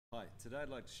Hi, today I'd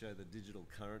like to show the digital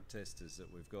current testers that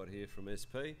we've got here from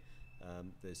SP.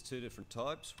 There's two different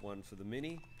types, one for the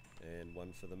Mini and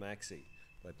one for the Maxi.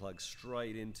 They plug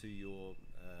straight into your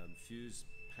fuse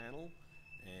panel,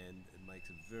 and it makes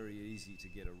it very easy to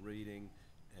get a reading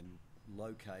and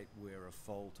locate where a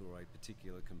fault or a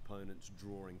particular component's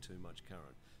drawing too much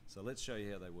current. So let's show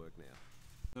you how they work now.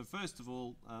 So first of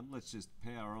all, let's just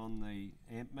power on the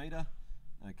amp meter,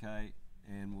 okay,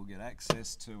 and we'll get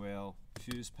access to our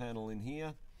fuse panel in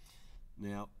here.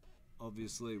 Now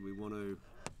obviously we want to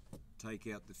take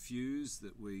out the fuse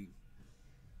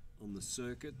on the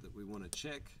circuit that we want to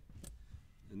check.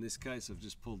 In this case I've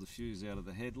just pulled the fuse out of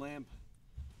the headlamp.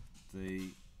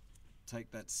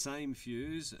 Take that same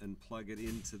fuse and plug it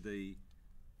into the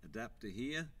adapter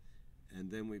here, and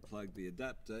then we plug the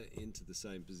adapter into the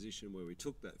same position where we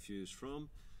took that fuse from.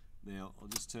 Now I'll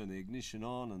just turn the ignition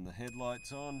on and the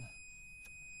headlights on,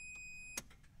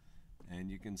 and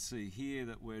you can see here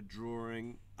that we're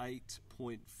drawing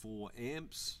 8.4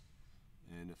 amps,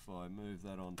 and if I move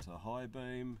that onto high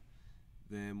beam,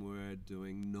 then we're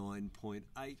doing 9.8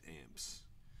 amps.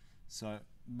 So it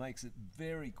makes it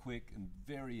very quick and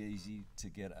very easy to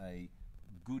get a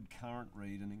good current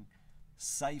reading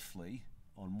safely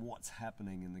on what's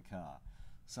happening in the car.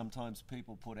 Sometimes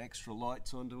people put extra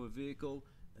lights onto a vehicle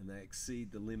and they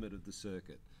exceed the limit of the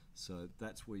circuit. So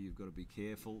that's where you've got to be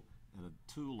careful, and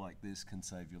a tool like this can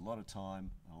save you a lot of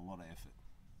time and a lot of effort.